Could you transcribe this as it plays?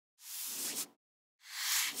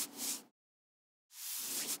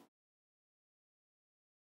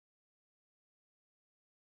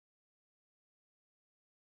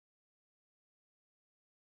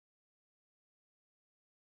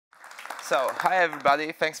So, hi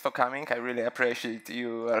everybody, thanks for coming. I really appreciate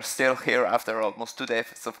you are still here after almost 2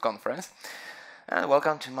 days of conference. And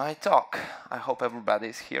welcome to my talk. I hope everybody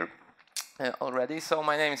is here already. So,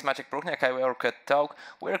 my name is Maciek Pro, I work at telco.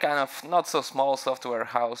 We're kind of not so small software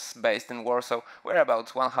house based in Warsaw. We're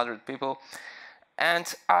about 100 people. And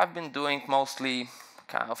I've been doing mostly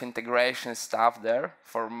kind of integration stuff there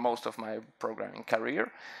for most of my programming career,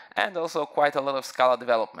 and also quite a lot of Scala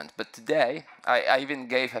development. But today, I even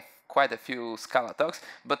gave quite a few Scala talks,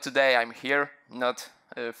 but today I'm here, not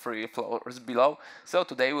 3 floors below. So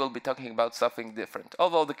today we'll be talking about something different,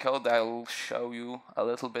 although the code I'll show you a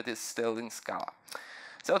little bit is still in Scala.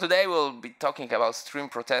 So today we'll be talking about stream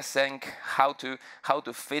processing, how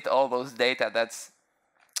to fit all those data that's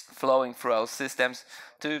flowing through our systems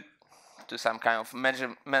to some kind of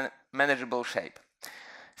manageable shape.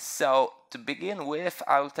 So to begin with,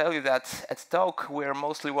 I'll tell you that at telco we're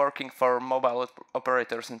mostly working for mobile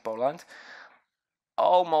operators in Poland.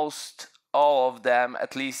 Almost all of them,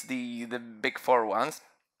 at least the big 4 ones,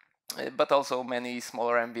 but also many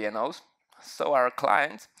smaller MVNOs. So our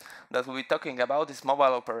client that we'll be talking about is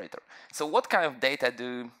mobile operator. So what kind of data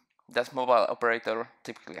does mobile operator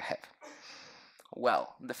typically have?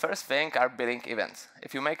 Well, the first thing are billing events.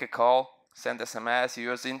 If you make a call, send SMS,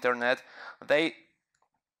 use internet, they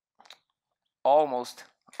almost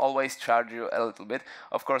always charge you a little bit.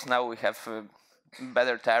 Of course, now we have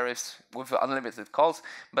better tariffs with unlimited calls,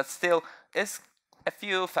 but still it's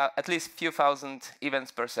at least few thousand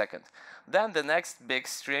events per second. Then the next big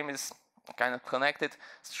stream is kind of connected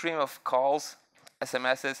stream of calls,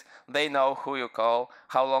 SMSs. They know who you call,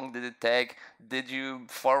 how long did it take, did you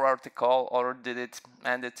forward the call or did it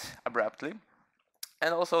end it abruptly.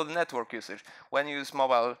 And also the network usage. When you use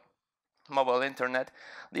mobile internet,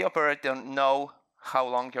 the operator know how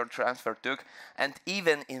long your transfer took, and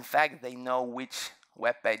even in fact they know which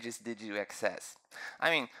web pages did you access. I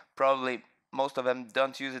mean, probably most of them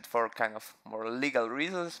don't use it for kind of more legal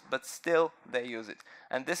reasons, but still they use it.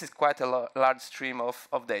 And this is quite a large stream of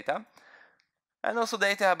data. And also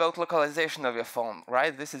data about localization of your phone,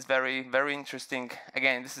 right? This is very interesting.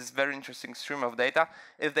 Again, this is very interesting stream of data.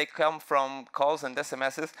 If they come from calls and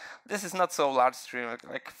SMSs, this is not so large stream,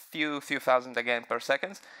 like few thousand again per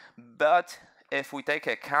second. But if we take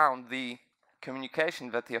account the communication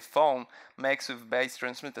that your phone makes with base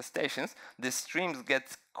transmitter stations, the streams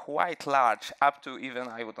get quite large, up to even,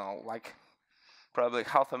 I don't know, like probably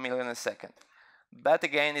 500,000 a second. But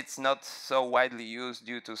again, it's not so widely used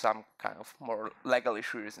due to some kind of more legal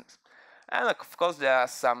issue reasons. And of course, there are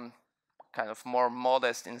some kind of more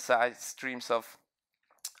modest inside streams of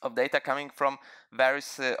data coming from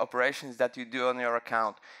various operations that you do on your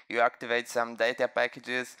account. You activate some data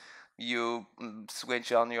packages, you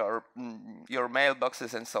switch on your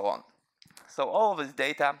mailboxes and so on. So all of this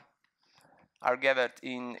data are gathered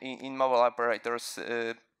in mobile operators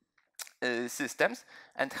systems.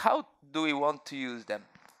 And how do we want to use them?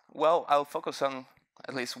 Well, I'll focus on,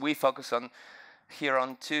 at least we focus on here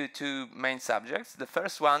on two main subjects. The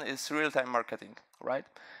first one is real-time marketing, right?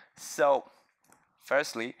 So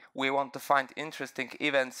firstly, we want to find interesting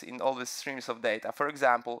events in all the streams of data. For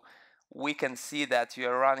example, we can see that you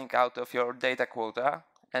are running out of your data quota,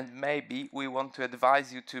 and maybe we want to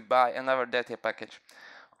advise you to buy another data package.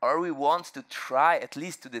 Or we want to try at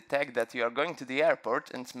least to detect that you are going to the airport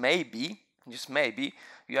and maybe, just maybe,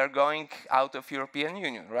 you are going out of European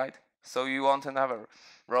Union, right? So you want another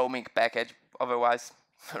roaming package, otherwise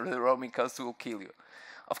the roaming costs will kill you.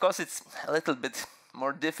 Of course, it's a little bit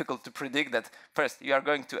more difficult to predict that first you are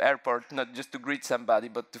going to airport not just to greet somebody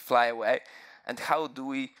but to fly away. And how do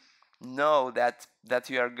we know that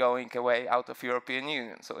you are going away out of European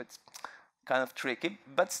Union? So it's kind of tricky,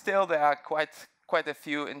 but still there are quite a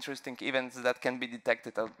few interesting events that can be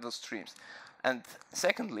detected on those streams. And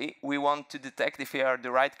secondly, we want to detect if you are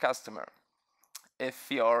the right customer.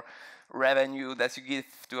 If your revenue that you give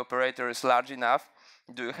to operator is large enough,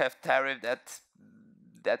 do you have tariff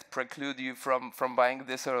that preclude you from buying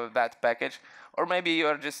this or that package? Or maybe you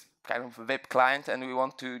are just kind of a VIP client and we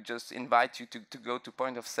want to just invite you to go to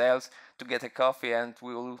point of sales to get a coffee and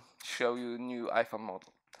we'll show you a new iPhone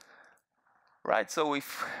model. Right, so we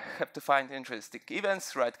have to find interesting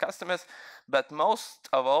events, right customers, but most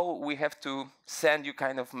of all, we have to send you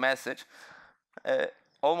kind of message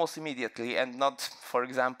almost immediately and not, for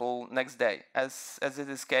example, next day, as it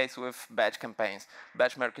is case with batch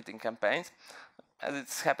marketing campaigns, as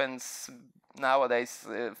it happens nowadays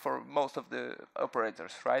for most of the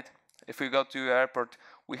operators, right? If we go to the airport,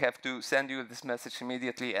 we have to send you this message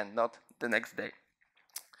immediately and not the next day.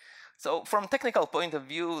 So from technical point of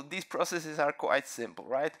view, these processes are quite simple,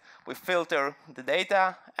 right? We filter the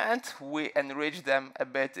data and we enrich them a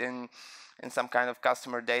bit in some kind of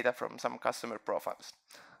customer data from some customer profiles.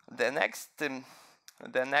 The next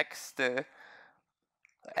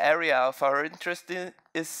area of our interest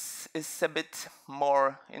is a bit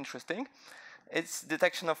more interesting. It's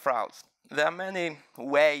detection of frauds. There are many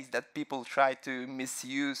ways that people try to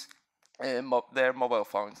misuse their mobile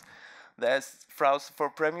phones. There's frauds for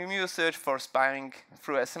premium usage, for spying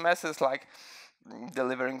through SMSs, like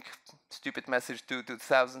delivering stupid message to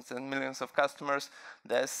thousands and millions of customers.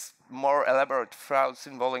 There's more elaborate frauds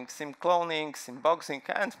involving SIM cloning, SIM boxing,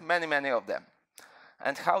 and many of them.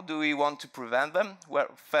 And how do we want to prevent them? Well,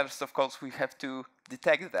 first of course we have to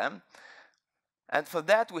detect them. And for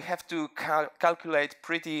that we have to calculate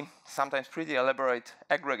sometimes pretty elaborate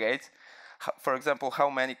aggregates. For example, how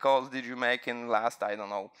many calls did you make in last, I don't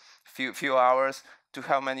know, few hours, to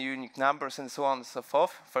how many unique numbers, and so on and so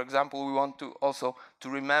forth. For example, we want to also to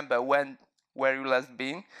remember where you last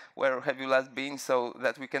been, where have you last been, so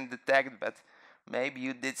that we can detect that maybe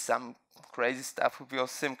you did some crazy stuff with your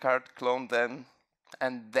SIM card clone then,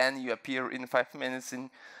 and then you appear in 5 minutes in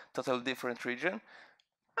totally different region.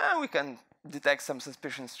 And we can detect some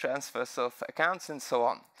suspicious transfers of accounts and so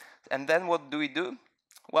on. And then what do we do?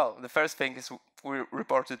 Well, the first thing is we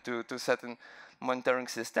report it to certain monitoring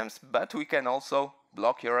systems, but we can also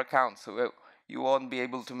block your account, so you won't be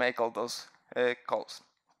able to make all those calls.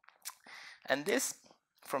 And this,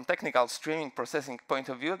 from technical streaming processing point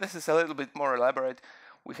of view, this is a little bit more elaborate.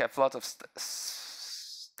 We have a lot of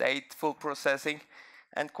stateful processing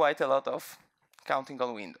and quite a lot of counting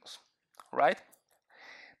on windows, right?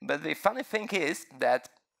 But the funny thing is that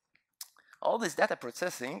all this data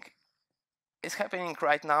processing is happening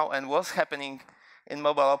right now and was happening in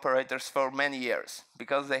mobile operators for many years,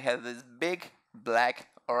 because they had this big black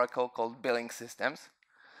oracle called billing systems,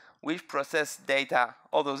 which process data,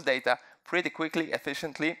 all those data, pretty quickly,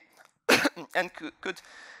 efficiently, and could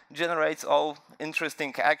generate all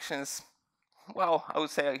interesting actions, well, I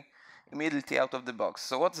would say immediately out of the box.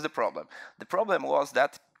 So what's the problem? The problem was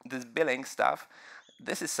that this billing stuff,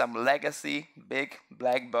 this is some legacy big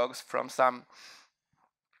black box from some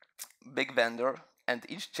big vendor, and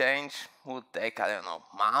each change would take, I don't know,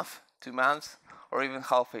 month, 2 months, or even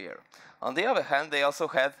half a year. On the other hand, they also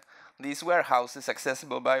had these warehouses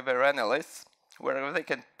accessible by their analysts, where they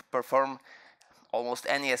can perform almost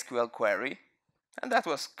any SQL query, and that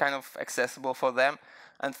was kind of accessible for them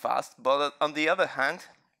and fast. But on the other hand,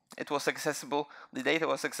 it was accessible, the data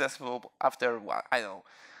was accessible after, I don't know,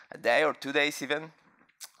 a day or 2 days even.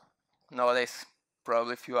 Nowadays,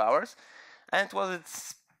 probably a few hours. And it wasn't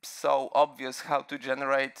so obvious how to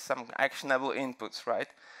generate some actionable inputs, right?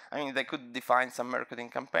 I mean, they could define some marketing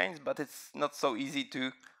campaigns, but it's not so easy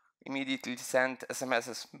to immediately send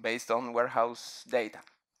SMSs based on warehouse data.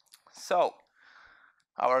 So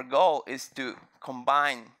our goal is to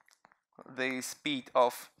combine the speed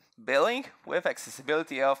of billing with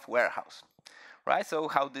accessibility of warehouse, right? So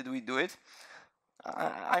how did we do it?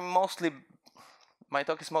 My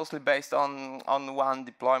talk is mostly based on one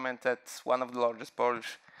deployment at one of the largest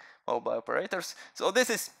Polish mobile operators. So this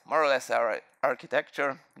is more or less our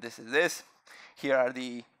architecture. This is this. Here are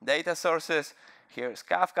the data sources. Here's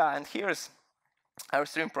Kafka, and here's our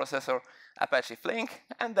stream processor, Apache Flink.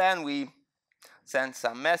 And then we send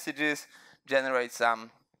some messages, generate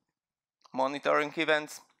some monitoring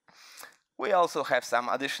events. We also have some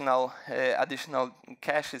additional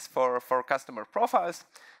caches for customer profiles,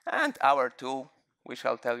 and our tool, which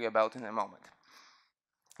I'll tell you about in a moment.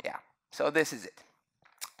 Yeah, so this is it.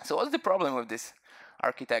 So what's the problem with this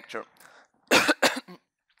architecture?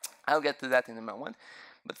 I'll get to that in a moment.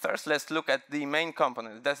 But first, let's look at the main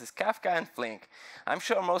components. This is Kafka and Flink. I'm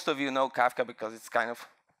sure most of you know Kafka because it's kind of,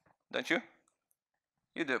 don't you?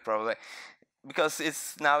 You do probably, because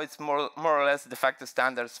it's more or less de facto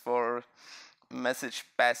standards for message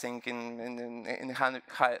passing in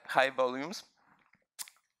high volumes,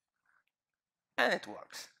 and it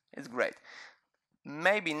works. It's great.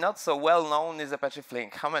 Maybe not so well known is Apache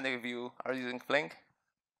Flink. How many of you are using Flink?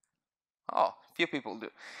 Oh, few people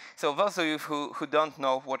do. So those of you who don't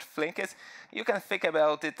know what Flink is, you can think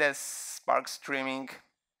about it as Spark streaming.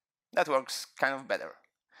 That works kind of better,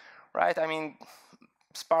 right? I mean,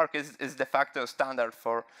 Spark is de facto standard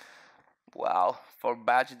for, well, for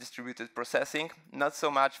batch distributed processing, not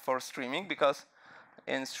so much for streaming, because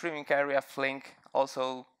in streaming area Flink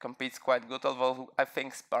also competes quite good, although I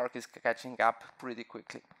think Spark is catching up pretty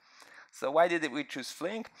quickly. So why did we choose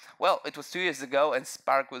Flink? Well, it was 2 years ago and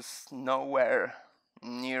Spark was nowhere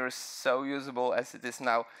near so usable as it is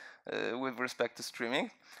now with respect to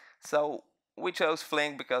streaming. So we chose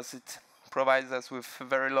Flink because it provides us with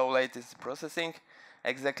very low latency processing,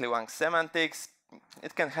 exactly one semantics.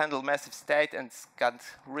 It can handle massive state, and it's got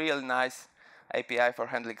really nice API for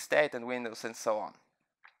handling state and windows and so on.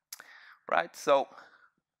 Right? So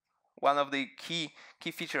one of the key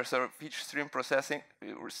features of each stream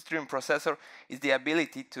processor is the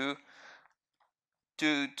ability to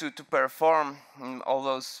perform all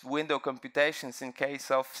those window computations in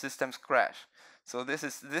case of systems crash. So this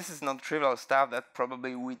is not trivial stuff that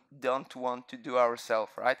probably we don't want to do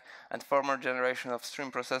ourselves, right? And former generation of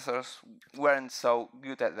stream processors weren't so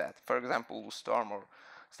good at that. For example, Storm or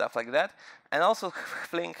stuff like that. And also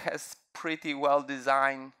Flink has pretty well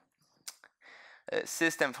designed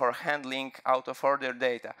system for handling out of order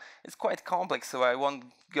data. It's quite complex, so I won't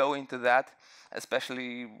go into that,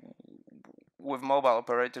 especially with mobile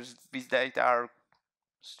operators. These data are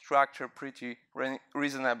structured pretty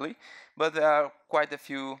reasonably, but there are quite a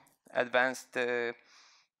few advanced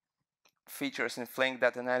features in Flink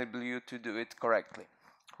that enable you to do it correctly,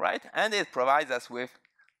 right? And it provides us with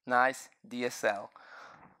nice DSL.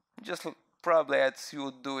 Just probably as you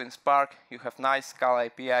would do in Spark, you have nice Scala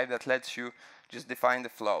API that lets you just define the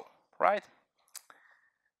flow, right?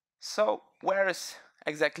 So where is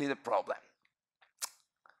exactly the problem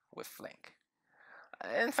with Flink?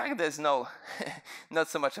 In fact, there's not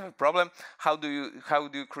so much of a problem. How do you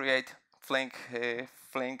create Flink the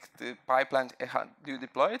pipeline? How do you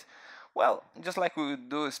deploy it? Well, just like we would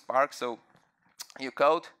do with Spark. So you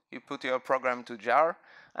code, you put your program to jar,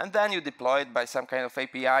 and then you deploy it by some kind of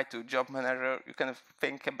API to job manager. You can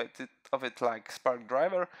think of it like Spark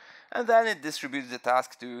driver, and then it distributes the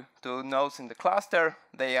task to nodes in the cluster.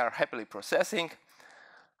 They are happily processing,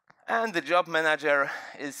 and the job manager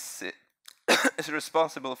is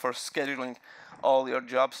responsible for scheduling all your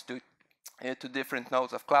jobs to different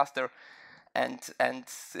nodes of cluster, and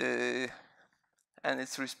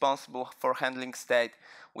it's responsible for handling state,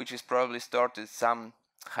 which is probably stored in some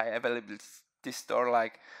high availability store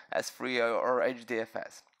like S3 or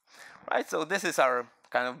HDFS. Right, so this is our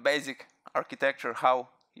kind of basic architecture, how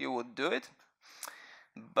you would do it.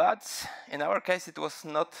 But in our case, it was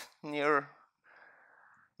not nearly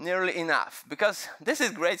enough, because this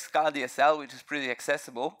is great Scala DSL, which is pretty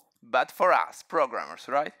accessible, but for us programmers,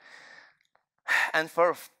 right? And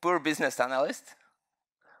for poor business analysts,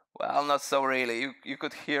 well, not so really. You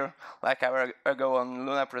could hear like an hour ago on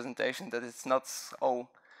Luna presentation that it's not so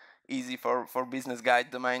easy for business guy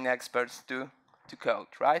domain experts to code,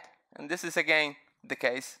 right? And this is again the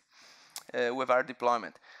case with our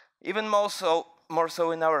deployment. Even more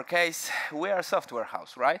so in our case, we are a software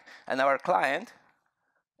house, right? And our client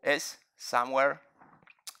is somewhere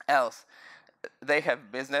else. They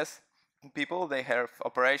have business people, they have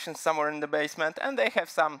operations somewhere in the basement, and they have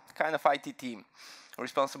some kind of IT team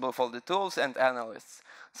responsible for the tools and analysts.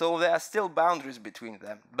 So there are still boundaries between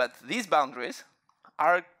them, but these boundaries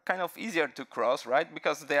are kind of easier to cross, right?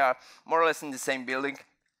 Because they are more or less in the same building.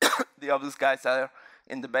 The obvious guys are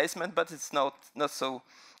in the basement, but it's not so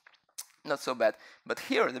bad. But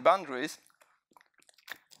here the boundaries,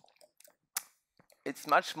 it's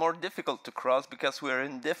much more difficult to cross because we're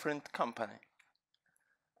in different company.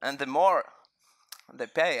 And the more they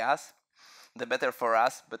pay us, the better for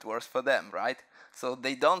us, but worse for them, right? So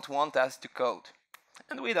they don't want us to code.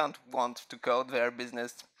 And we don't want to code their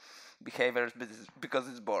business behaviors because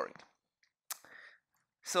it's boring.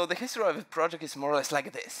 So the history of the project is more or less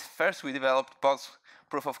like this. First, we developed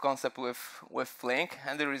proof of concept with Flink,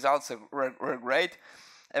 and the results were great.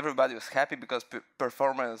 Everybody was happy because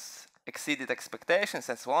performance exceeded expectations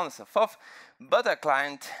and so on and so forth. But our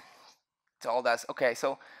client told us, okay,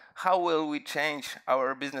 so how will we change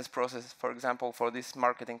our business process, for example, for these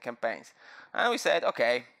marketing campaigns? And we said,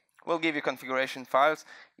 okay, we'll give you configuration files,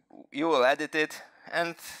 you will edit it,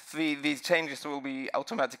 and these changes will be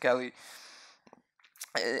automatically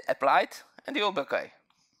applied, and you'll be okay.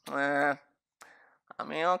 I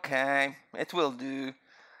mean, okay, it will do,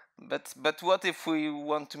 but what if we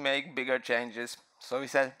want to make bigger changes? So we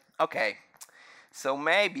said, okay, so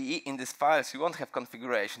maybe in these files you won't have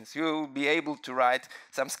configurations. You'll be able to write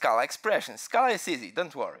some Scala expressions. Scala is easy,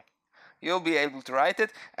 don't worry. You'll be able to write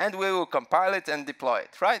it, and we will compile it and deploy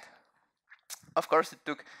it, right? Of course, it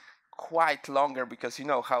took quite longer because you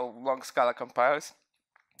know how long Scala compiles.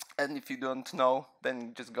 And if you don't know,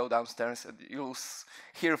 then just go downstairs and you'll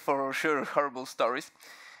hear for sure horrible stories.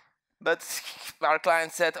 But our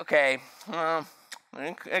client said, okay,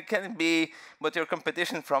 it can be, but your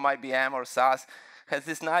competition from IBM or SAS has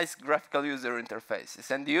this nice graphical user interfaces,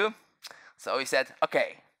 and you? So he said,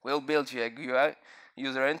 okay, we'll build you a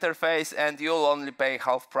user interface, and you'll only pay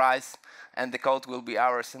half price, and the code will be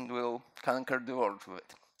ours, and we'll conquer the world with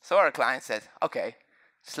it. So our client said, okay,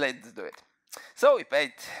 just let's do it. So we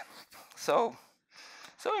paid. So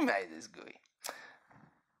we made this GUI.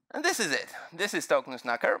 And this is it. This is Token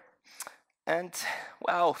Snacker. And,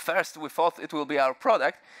 well, first we thought it will be our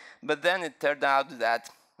product, but then it turned out that,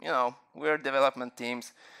 you know, we're development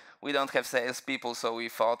teams. We don't have salespeople, so we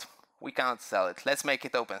thought we can't sell it. Let's make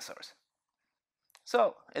it open source.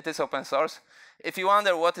 So it is open source. If you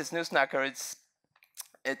wonder what is Snacker,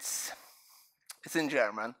 it's in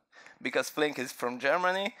German, because Flink is from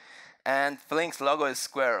Germany, and Flink's logo is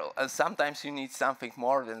squirrel. And sometimes you need something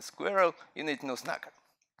more than squirrel. You need Snacker.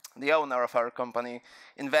 The owner of our company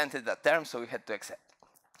invented that term, so we had to accept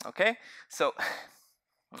it. Okay, so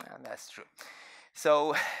that's true.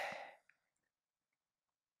 So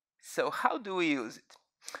how do we use it?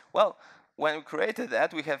 Well, when we created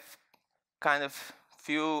that, we have kind of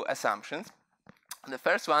few assumptions. The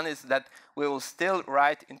first one is that we will still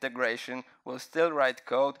write integration, we'll still write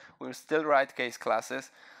code, we'll still write case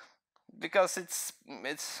classes, because it's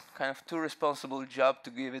kind of too responsible job to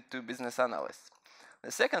give it to business analysts.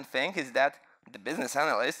 The second thing is that the business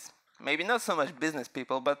analysts, maybe not so much business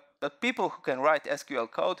people, but people who can write SQL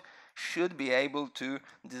code should be able to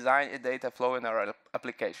design a data flow in our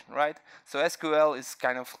application, right? So SQL is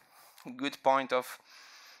kind of a good point of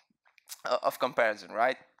comparison,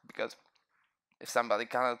 right? Because if somebody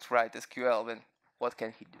cannot write SQL, then what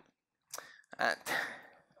can he do? And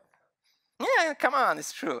yeah, come on,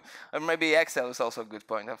 it's true. Or maybe Excel is also a good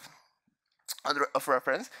point of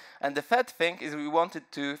reference. And the third thing is we wanted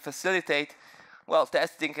to facilitate, well,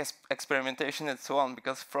 testing, experimentation, and so on,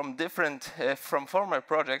 because from former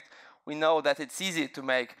projects, we know that it's easy to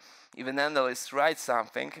make even analysts write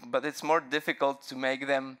something, but it's more difficult to make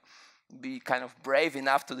them be kind of brave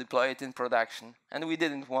enough to deploy it in production. And we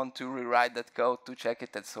didn't want to rewrite that code to check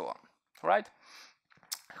it and so on, right?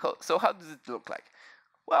 So how does it look like?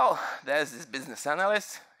 Well, there's this business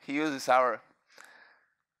analyst. He uses our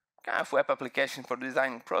kind of web application for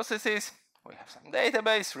designing processes. We have some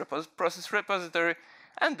database, process repository,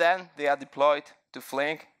 and then they are deployed to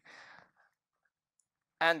Flink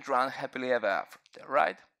and run happily ever after,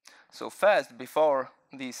 right? So first, before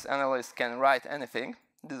these analysts can write anything,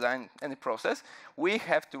 design any process, we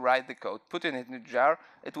have to write the code, put it in a jar.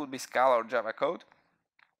 It will be Scala or Java code.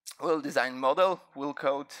 We'll design model, we'll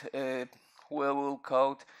code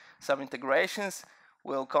some integrations,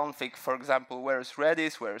 we'll config, for example, where is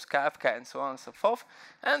Redis, where is Kafka, and so on and so forth.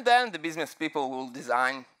 And then the business people will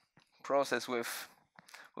design process with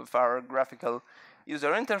our graphical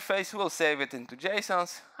user interface. We'll save it into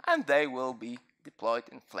JSONs, and they will be deployed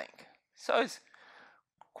in Flink. So it's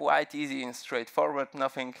quite easy and straightforward,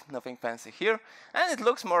 nothing fancy here. And it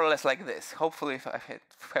looks more or less like this. Hopefully, if I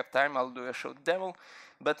have time, I'll do a short demo.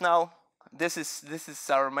 But now, this is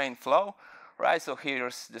our main flow, right? So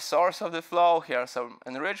here's the source of the flow, here are some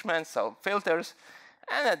enrichments, some filters,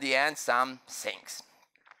 and at the end, some sinks,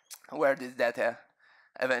 where this data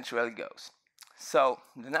eventually goes. So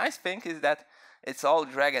the nice thing is that it's all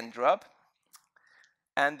drag and drop,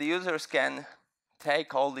 and the users can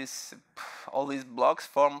take all these blocks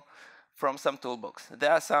from some toolbox.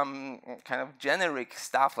 There are some kind of generic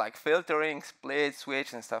stuff like filtering, split,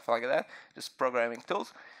 switch, and stuff like that, just programming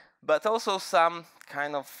tools, but also some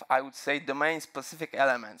kind of, I would say, domain-specific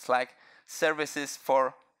elements like services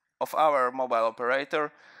of our mobile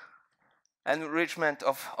operator, enrichment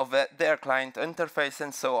of their client interface,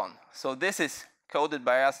 and so on. So this is coded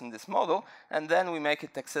by us in this model, and then we make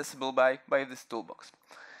it accessible by this toolbox.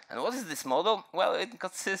 And what is this model? Well, it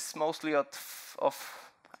consists mostly of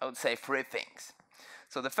I would say, three things.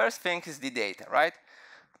 So the first thing is the data, right?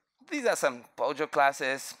 These are some POJO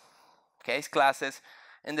classes, case classes.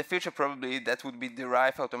 In the future, probably that would be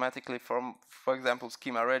derived automatically from, for example,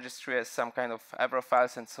 schema registry as some kind of Avro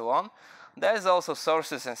files and so on. There's also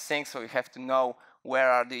sources and sinks, so you have to know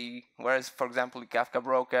where is, for example, the Kafka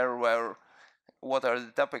broker, what are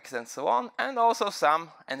the topics and so on, and also some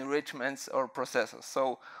enrichments or processors.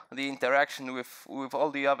 So the interaction with all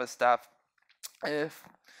the other stuff in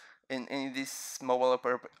this mobile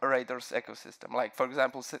operators ecosystem, like for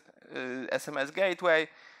example SMS gateway,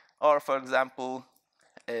 or for example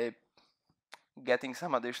getting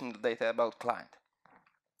some additional data about client.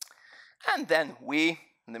 And then we,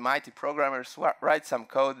 the mighty programmers, write some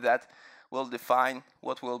code that will define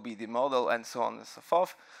what will be the model and so on and so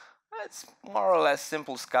forth. It's more or less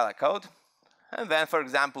simple Scala code. And then, for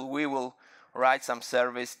example, we will write some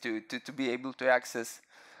service to be able to access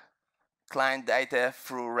client data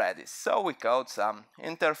through Redis. So we code some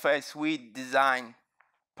interface, we design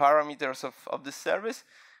parameters of the service,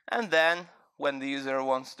 and then when the user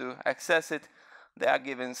wants to access it, they are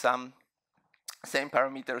given some same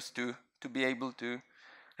parameters to be able to,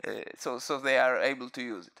 so they are able to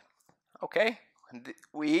use it. Okay, and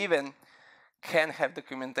we even can have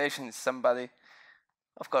documentation if somebody,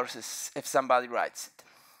 of course, if somebody writes it.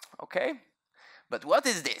 Okay, but what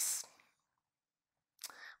is this?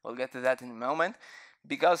 We'll get to that in a moment,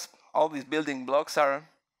 because all these building blocks are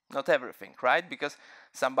not everything, right? Because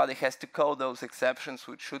somebody has to code those exceptions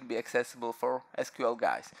which should be accessible for SQL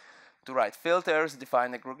guys. To write filters,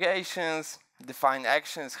 define aggregations, define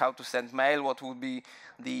actions, how to send mail, what would be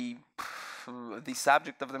the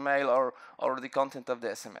subject of the mail or the content of the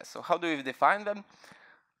SMS. So how do we define them?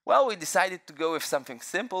 Well, we decided to go with something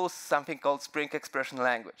simple, something called Spring Expression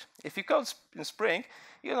Language. If you code in Spring,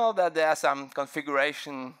 you know that there are some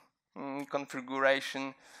configuration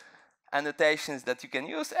annotations that you can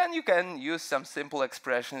use, and you can use some simple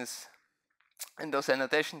expressions in those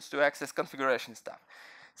annotations to access configuration stuff.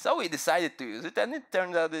 So we decided to use it, and it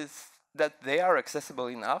turned out that they are accessible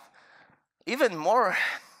enough. Even more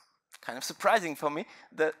kind of surprising for me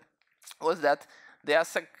was that they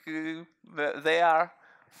are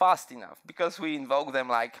fast enough, because we invoke them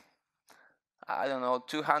like, I don't know,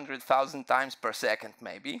 200,000 times per second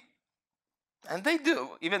maybe. And they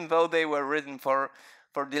do, even though they were written for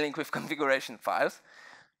dealing with configuration files.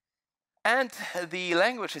 And the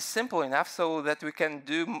language is simple enough so that we can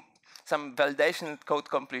do some validation code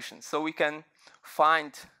completion. So we can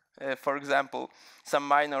find, for example, some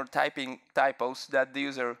minor typos that the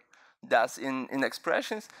user does in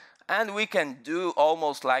expressions, and we can do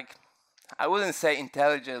almost like, I wouldn't say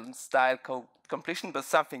intelligent style code completion, but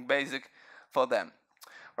something basic for them.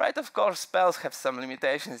 Right? Of course, spells have some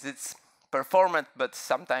limitations. It's performant, but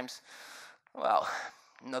sometimes, well,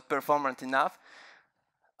 not performant enough.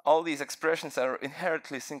 All these expressions are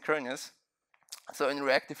inherently synchronous, so in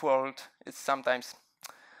reactive world, it's sometimes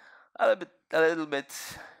a little bit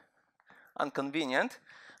inconvenient.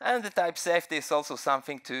 And the type safety is also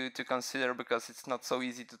something to consider, because it's not so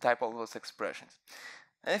easy to type all those expressions.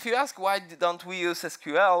 And if you ask why don't we use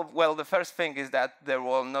SQL, well, the first thing is that there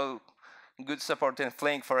was no good support in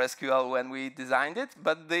Flink for SQL when we designed it.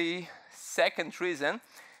 But the second reason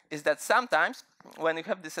is that sometimes when you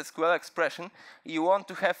have this SQL expression, you want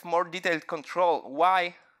to have more detailed control.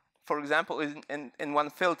 Why, for example, in one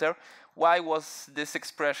filter, why was this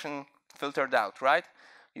expression filtered out, right?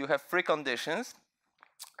 You have three conditions,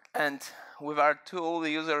 and with our tool,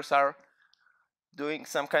 the users are doing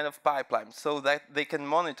some kind of pipeline so that they can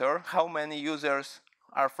monitor how many users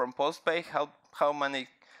are from postpay, how many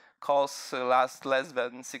calls last less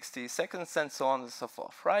than 60 seconds, and so on and so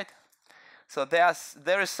forth, right? So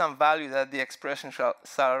there is some value that the expressions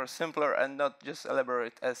are simpler and not just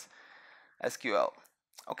elaborate as SQL.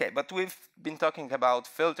 Okay, but we've been talking about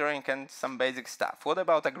filtering and some basic stuff. What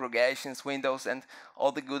about aggregations, windows, and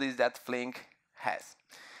all the goodies that Flink has?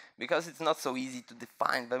 Because it's not so easy to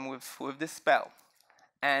define them with this spell.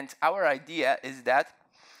 And our idea is that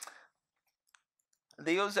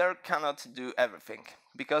the user cannot do everything.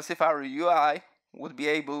 Because if our UI would be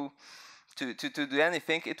able to do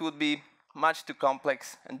anything, it would be much too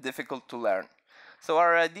complex and difficult to learn. So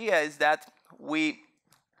our idea is that we,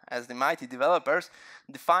 as the mighty developers,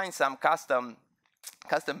 define some custom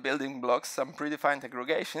building blocks, some predefined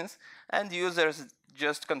aggregations, and users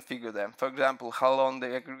just configure them. For example, how long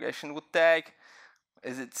the aggregation would take,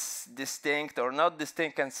 is it distinct or not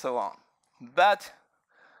distinct, and so on. But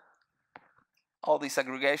all these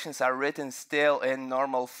aggregations are written still in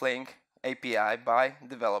normal Flink API by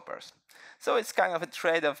developers. So it's kind of a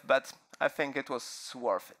trade-off, but I think it was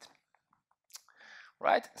worth it.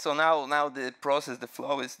 Right? So now the process, the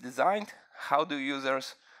flow is designed. How do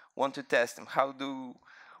users want to test them? How do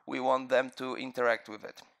we want them to interact with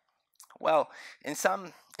it? Well, in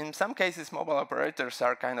some cases, mobile operators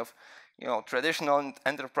are kind of, traditional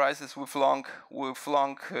enterprises with long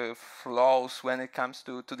flows when it comes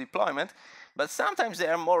to deployment, but sometimes they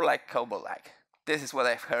are more like COBOL-like. This is what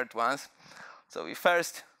I've heard once. So we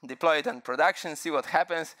first deploy it on production, see what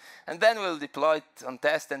happens, and then we'll deploy it on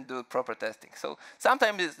test and do proper testing. So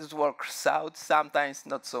sometimes it works out, sometimes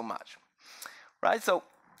not so much. Right? So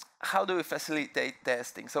how do we facilitate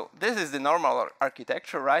testing? So this is the normal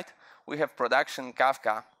architecture, right? We have production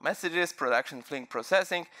Kafka messages, production Flink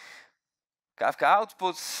processing, Kafka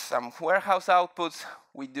outputs, some warehouse outputs.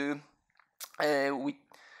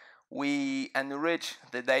 We enrich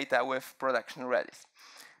the data with production redis.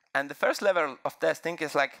 And the first level of testing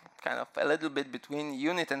is like kind of a little bit between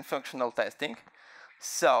unit and functional testing.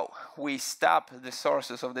 So we stop the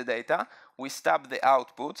sources of the data, we stop the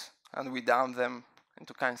outputs, and we dump them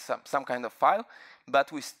some kind of file,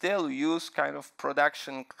 but we still use kind of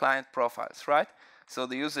production client profiles, right? So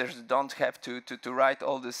the users don't have to write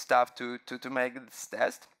all this stuff to make this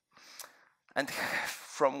test. And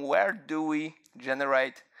from where do we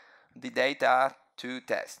generate the data to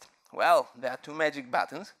test? Well, there are two magic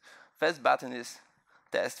buttons. First button is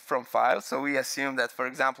test from file. So we assume that, for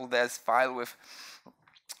example, there's file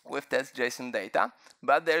with test JSON data.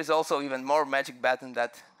 But there's also even more magic button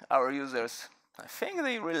that our users, I think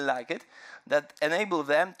they really like it, that enable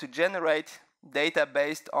them to generate data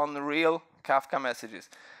based on real Kafka messages.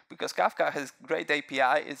 Because Kafka has great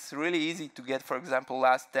API, it's really easy to get, for example,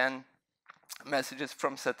 last 10 messages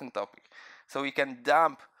from certain topic. So we can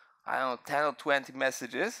dump, I don't know, 10 or 20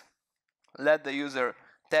 messages, let the user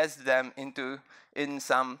test them in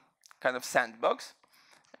some kind of sandbox,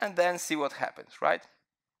 and then see what happens, right?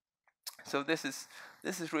 So this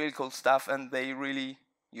is really cool stuff, and they really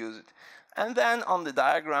use it. And then on the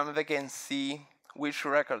diagram, they can see which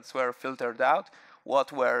records were filtered out,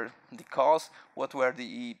 what were the cause, what were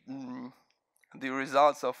the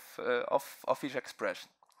results of each expression.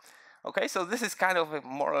 Okay, so this is kind of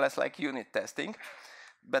more or less like unit testing,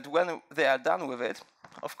 but when they are done with it,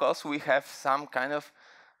 of course, we have some kind of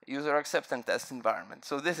user acceptance test environment.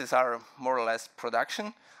 So this is our more or less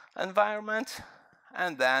production environment,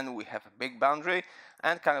 and then we have a big boundary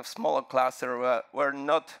and kind of smaller cluster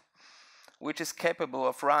which is capable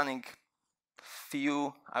of running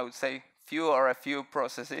few, I would say, a few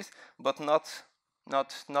processes, but not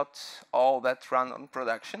all that run on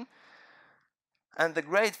production. And the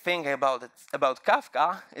great thing about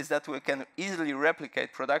Kafka is that we can easily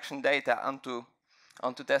replicate production data onto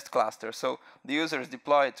test clusters. So the users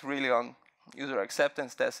deploy it really on user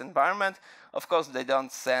acceptance test environment. Of course, they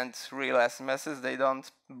don't send real SMSs, they don't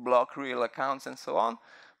block real accounts and so on,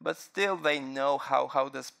 but still they know how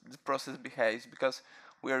the process behaves, because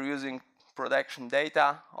we are using production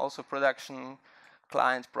data, also production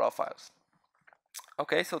client profiles.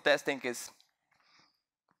 Okay, so testing is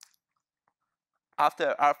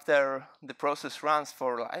after the process runs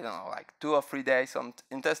for, I don't know, like 2 or 3 days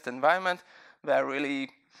in test environment, they are really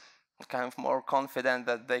kind of more confident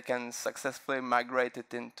that they can successfully migrate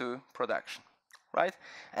it into production, right?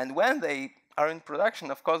 And when they are in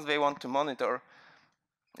production, of course, they want to monitor,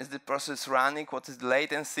 is the process running, what is the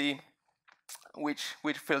latency, which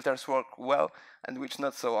filters work well and which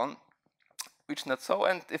not so,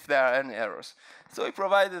 and if there are any errors. So we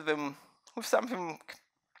provided them with something,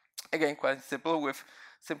 again, quite simple, with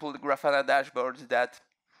simple Grafana dashboards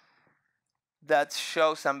that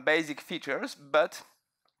show some basic features, but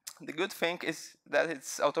the good thing is that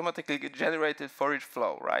it's automatically generated for each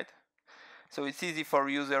flow, right? So it's easy for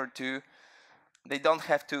user to, they don't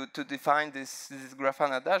have to define this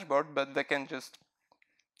Grafana dashboard, but they can just,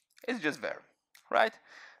 it's just there, right?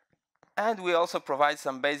 And we also provide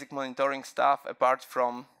some basic monitoring stuff apart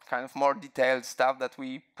from kind of more detailed stuff that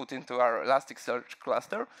we put into our Elasticsearch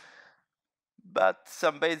cluster. But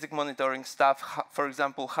some basic monitoring stuff, for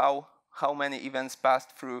example, how many events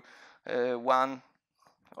passed through one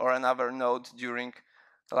or another node during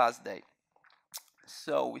the last day.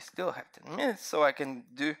 So we still have 10 minutes, so I can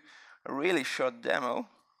do a really short demo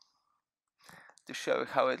to show you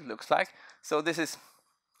how it looks like. So this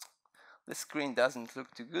screen doesn't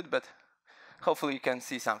look too good, but hopefully you can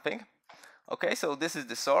see something. Okay, so this is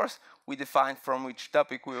the source. We define from which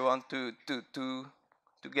topic we want to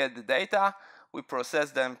get the data. We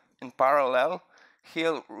process them in parallel.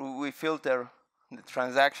 Here we filter the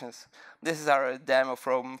transactions. This is our demo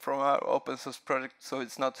from our open source project, so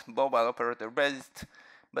it's not mobile operator based,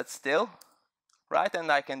 but still, right?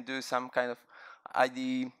 And I can do some kind of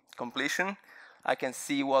ID completion. I can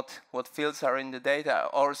see what fields are in the data,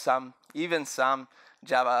 or even some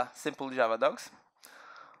simple Java docs,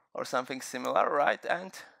 or something similar, right?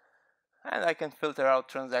 And I can filter out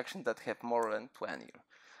transactions that have more than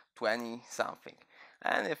 20 something.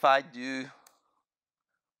 And if I do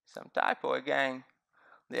some typo again,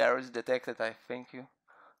 the error is detected. I think you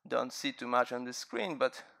don't see too much on the screen,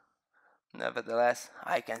 but nevertheless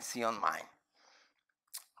I can see on mine,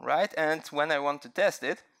 right? And when I want to test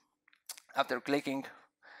it, after clicking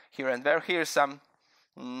here and there, here's some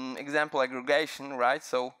example aggregation, right?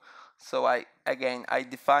 So I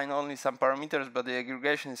define only some parameters, but the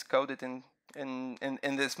aggregation is coded in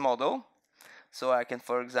this model. So I can,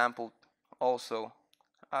 for example, also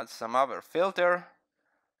add some other filter.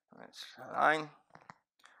 Let's align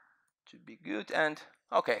to be good, and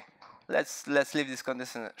okay, let's leave this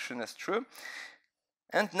condition as true.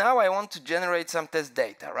 And now I want to generate some test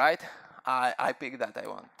data, right? I pick that I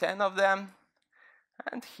want 10 of them,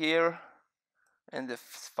 and here in the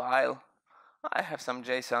file I have some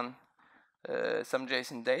JSON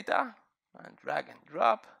data, and drag and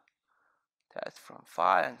drop, test from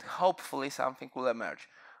file, and hopefully something will emerge.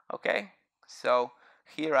 Okay, so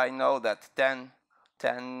here I know that 10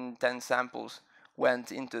 samples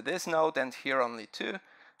went into this node, and here only 2,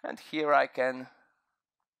 and here I can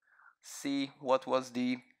see what was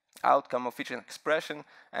the outcome of each expression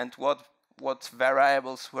and what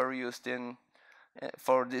variables were used in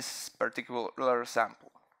for this particular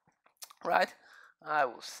sample. Right? I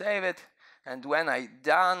will save it, and when I'm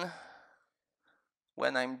done,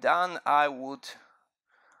 I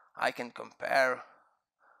can compare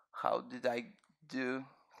how did I do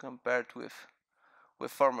compared with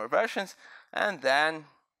former versions, and then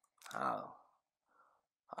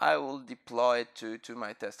I will deploy it to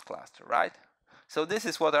my test cluster, right? So this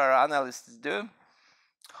is what our analysts do.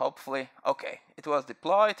 Hopefully, okay, it was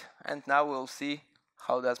deployed, and now we'll see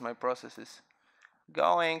how does my process is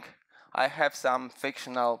going. I have some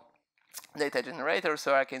fictional data generator,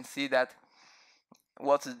 so I can see that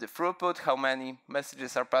what is the throughput, how many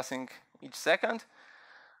messages are passing each second,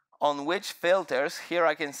 on which filters, here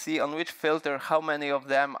I can see on which filter how many of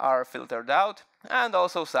them are filtered out, and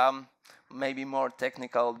also some maybe more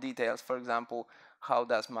technical details. For example, how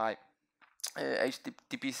does my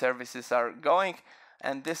HTTP services are going,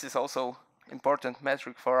 and this is also important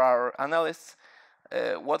metric for our analysts.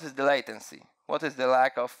 What is the latency? What is the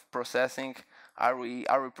lack of processing? Are we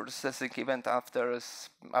processing event after I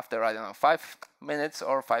don't know 5 minutes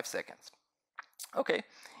or 5 seconds? Okay.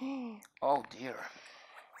 Oh dear.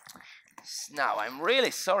 Now I'm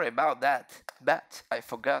really sorry about that, but I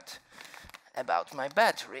forgot about my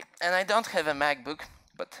battery, and I don't have a MacBook,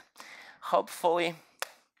 but hopefully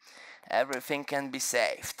everything can be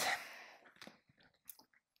saved.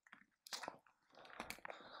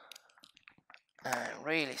 I'm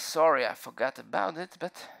really sorry I forgot about it,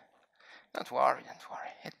 but don't worry,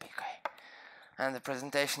 it'll be okay. And the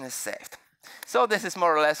presentation is saved. So this is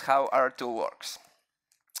more or less how our tool works.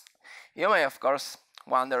 You may of course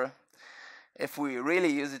wonder if we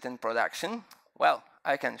really use it in production. Well,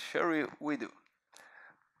 I can assure you we do.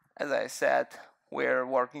 As I said, we're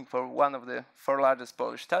working for one of the 4 largest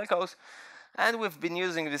Polish telcos, and we've been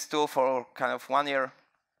using this tool for kind of 1 year.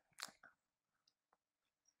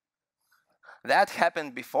 That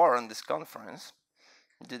happened before on this conference,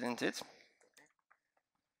 didn't it?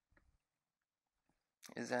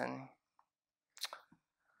 Is any?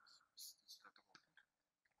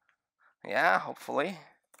 Yeah, hopefully.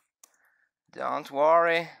 Don't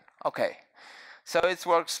worry. Okay, so it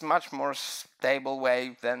works much more stable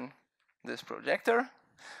way than this projector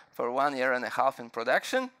for 1.5 years in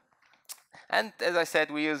production. And as I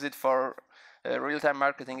said, we use it for real-time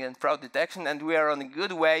marketing and fraud detection, and we are on a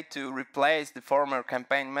good way to replace the former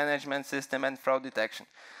campaign management system and fraud detection.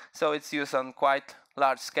 So it's used on quite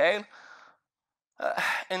large scale.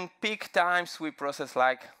 In peak times, we process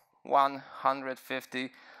like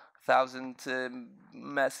 150,000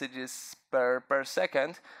 messages per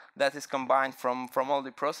second. That is combined from all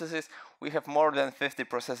the processes. We have more than 50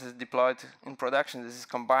 processes deployed in production. This is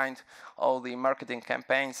combined all the marketing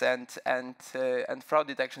campaigns and fraud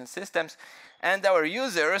detection systems. And our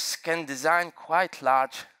users can design quite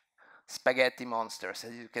large spaghetti monsters,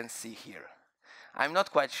 as you can see here. I'm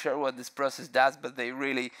not quite sure what this process does, but they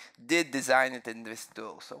really did design it in this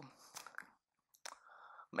tool. So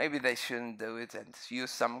maybe they shouldn't do it and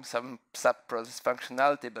use some sub-process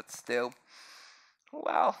functionality, but still,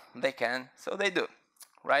 well, they can, so they do,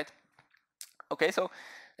 right? Okay, so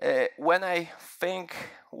when I think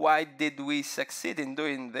why did we succeed in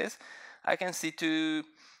doing this, I can see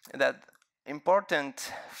that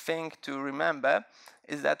important thing to remember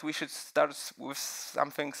is that we should start with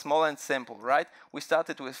something small and simple, right? We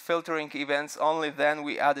started with filtering events, only then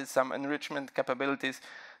we added some enrichment capabilities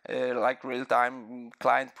like real-time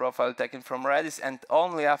client profile taken from Redis, and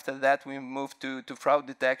only after that we moved to fraud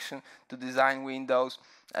detection, to design windows,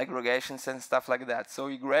 aggregations and stuff like that. So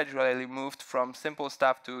we gradually moved from simple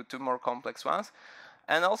stuff to more complex ones.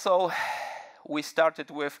 And also we started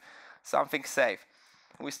with something safe.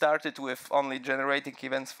 We started with only generating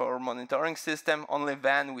events for monitoring system. Only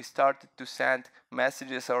then we started to send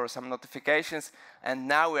messages or some notifications, and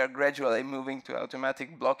now we are gradually moving to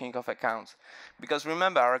automatic blocking of accounts. Because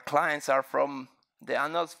remember, our clients are they are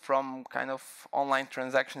not from kind of online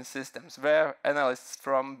transaction systems. They're analysts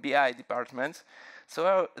from BI departments,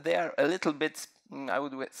 so they are a little bit, I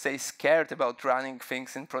would say, scared about running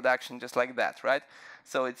things in production just like that, right?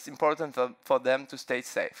 So it's important for them to stay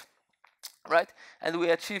safe. Right, and we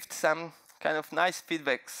achieved some kind of nice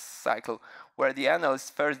feedback cycle where the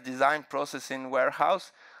analyst first design process in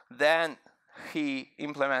warehouse, then he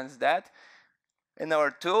implements that, in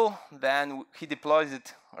our tool, then he deploys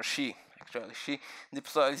it, or she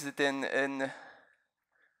deploys it in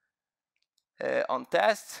on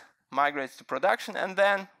tests, migrates to production, and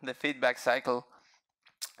then the feedback cycle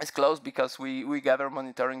is closed because we gather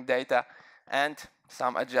monitoring data and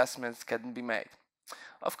some adjustments can be made.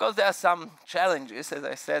 Of course, there are some challenges. As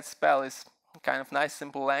I said, Spell is kind of nice,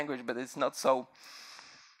 simple language, but it's not so.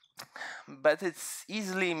 But it's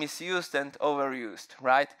easily misused and overused,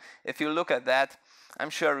 right? If you look at that,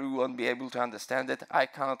 I'm sure you won't be able to understand it. I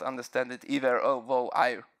cannot understand it either, although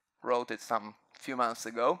I wrote it some few months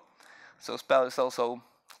ago. So Spell is also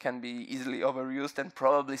can be easily overused, and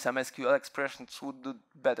probably some SQL expressions would do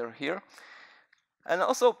better here. And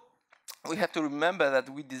also, we have to remember that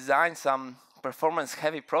we design some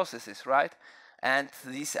performance-heavy processes, right? And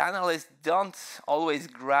these analysts don't always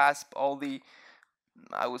grasp all the,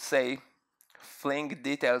 I would say, Flink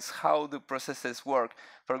details, how the processes work.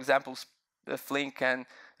 For example, Flink can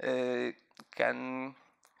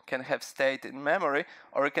have state in memory,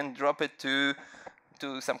 or it can drop it to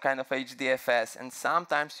some kind of HDFS, and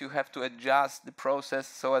sometimes you have to adjust the process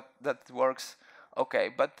so that it works okay.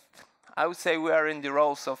 But I would say we are in the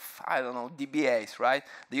roles of, I don't know, DBAs, right?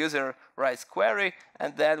 The user writes query,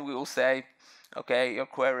 and then we will say, okay, your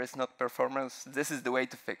query is not performance, this is the way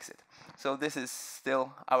to fix it. So this is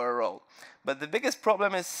still our role. But the biggest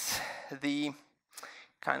problem is the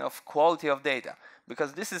kind of quality of data,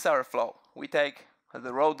 because this is our flow. We take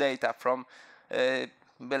the raw data from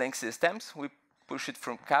billing systems, we push it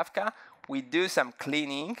from Kafka, we do some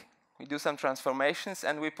cleaning, we do some transformations,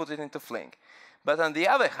 and we put it into Flink. But on the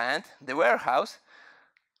other hand, the warehouse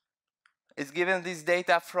is given this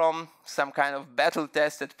data from some kind of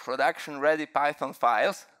battle-tested, production-ready Python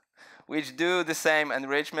files, which do the same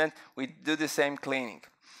enrichment, we do the same cleaning.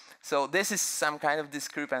 So this is some kind of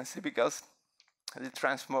discrepancy because the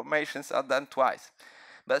transformations are done twice.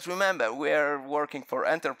 But remember, we're working for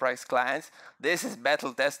enterprise clients. This is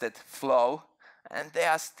battle-tested flow, and they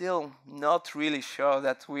are still not really sure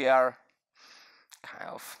that we are kind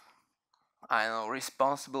of, I don't know,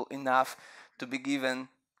 responsible enough to be given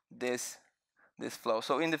this flow.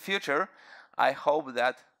 So in the future, I hope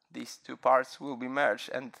that these two parts will be merged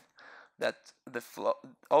and that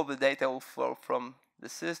all the data will flow from the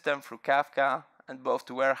system through Kafka and both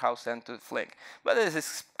to warehouse and to Flink. But this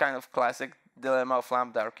is kind of classic dilemma of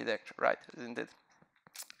Lambda architecture, right? Isn't it?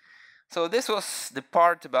 So this was the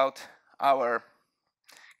part about our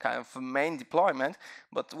kind of main deployment.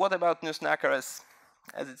 But what about Nusnacker as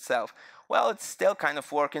itself? Well, it's still kind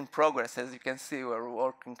of work in progress. As you can see, we're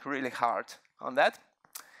working really hard on that.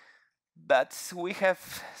 But we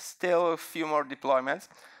have still a few more deployments.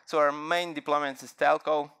 So our main deployment is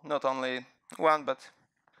telco, not only one, but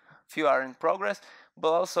few are in progress.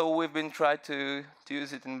 But also we've been trying to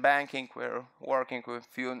use it in banking. We're working with a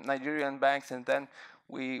few Nigerian banks, and then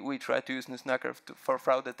we try to use Nusnacker for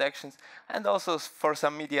fraud detections, and also for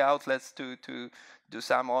some media outlets to do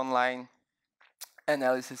some online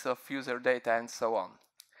analysis of user data and so on.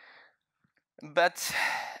 But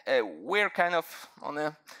we're kind of on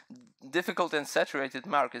a difficult and saturated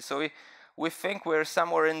market. So we think we're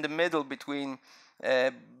somewhere in the middle between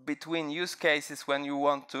use cases when you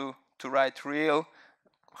want to write real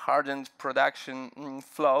hardened production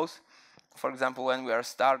flows. For example, when we are a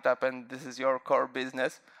startup and this is your core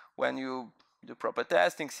business, when you do proper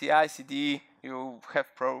testing, CI, CD, you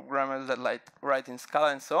have programmers that write in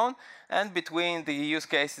Scala and so on. And between the use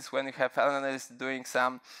cases when you have analysts doing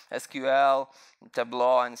some SQL,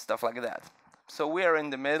 Tableau, and stuff like that. So we are in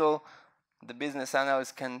the middle. The business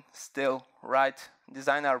analysts can still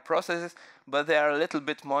design our processes, but they are a little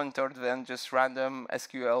bit monitored than just random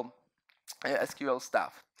SQL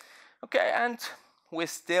stuff. Okay, and we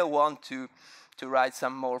still want to write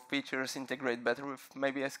some more features, integrate better with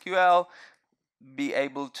maybe SQL, be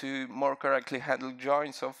able to more correctly handle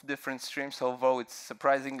joins of different streams, although it's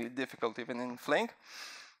surprisingly difficult even in Flink.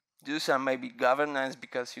 Do some maybe governance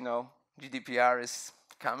because, you know, GDPR is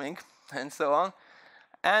coming and so on.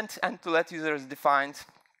 And to let users define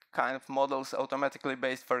kind of models automatically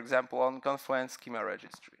based, for example, on Confluent schema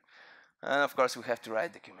registry. And of course, we have to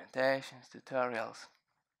write documentations, tutorials.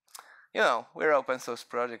 You know, we're open source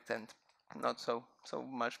project and not so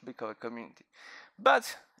much big of a community.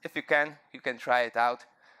 But if you can try it out.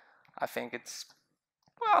 I think it's,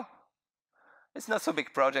 well, it's not so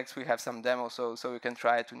big projects. We have some demos, so you can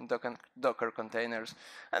try it in Docker containers.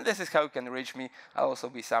 And this is how you can reach me. I'll also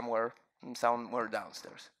be somewhere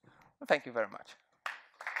downstairs. Thank you very much.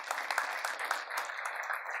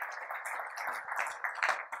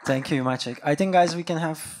 Thank you, Maciek. I think, guys, we can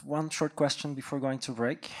have one short question before going to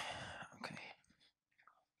break. Okay.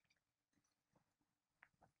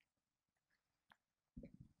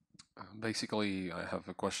 Basically, I have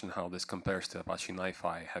a question how this compares to Apache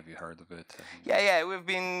NiFi. Have you heard of it? Yeah,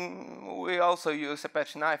 we also use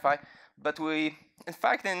Apache NiFi, but in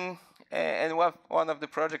fact, in one of the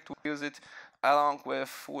projects we use it along with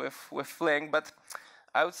Flink, but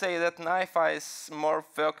I would say that NiFi is more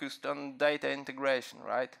focused on data integration,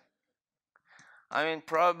 right? I mean,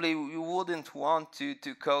 probably you wouldn't want to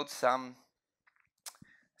code some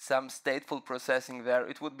stateful processing there.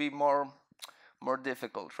 It would be more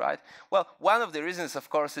difficult, right? Well, one of the reasons, of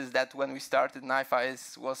course, is that when we started,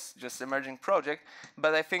 NiFi was just emerging project,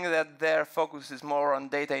 but I think that their focus is more on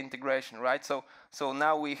data integration, right? So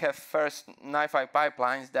now we have first NiFi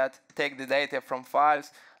pipelines that take the data from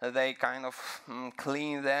files, they kind of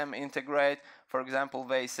clean them, integrate. For example,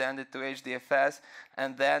 they send it to HDFS,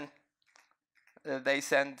 and then they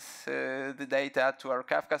send the data to our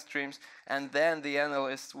Kafka streams, and then the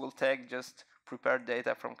analyst will take just prepared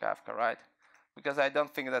data from Kafka, right? Because I don't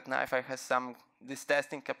think that NiFi has these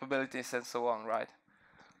testing capabilities and so on, right?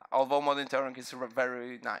 Although monitoring is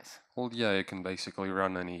very nice. Well, yeah, you can basically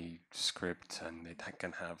run any script and it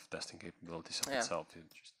can have testing capabilities of itself.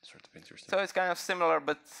 It's just sort of interesting. So it's kind of similar,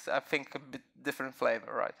 but I think a bit different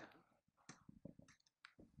flavor, right?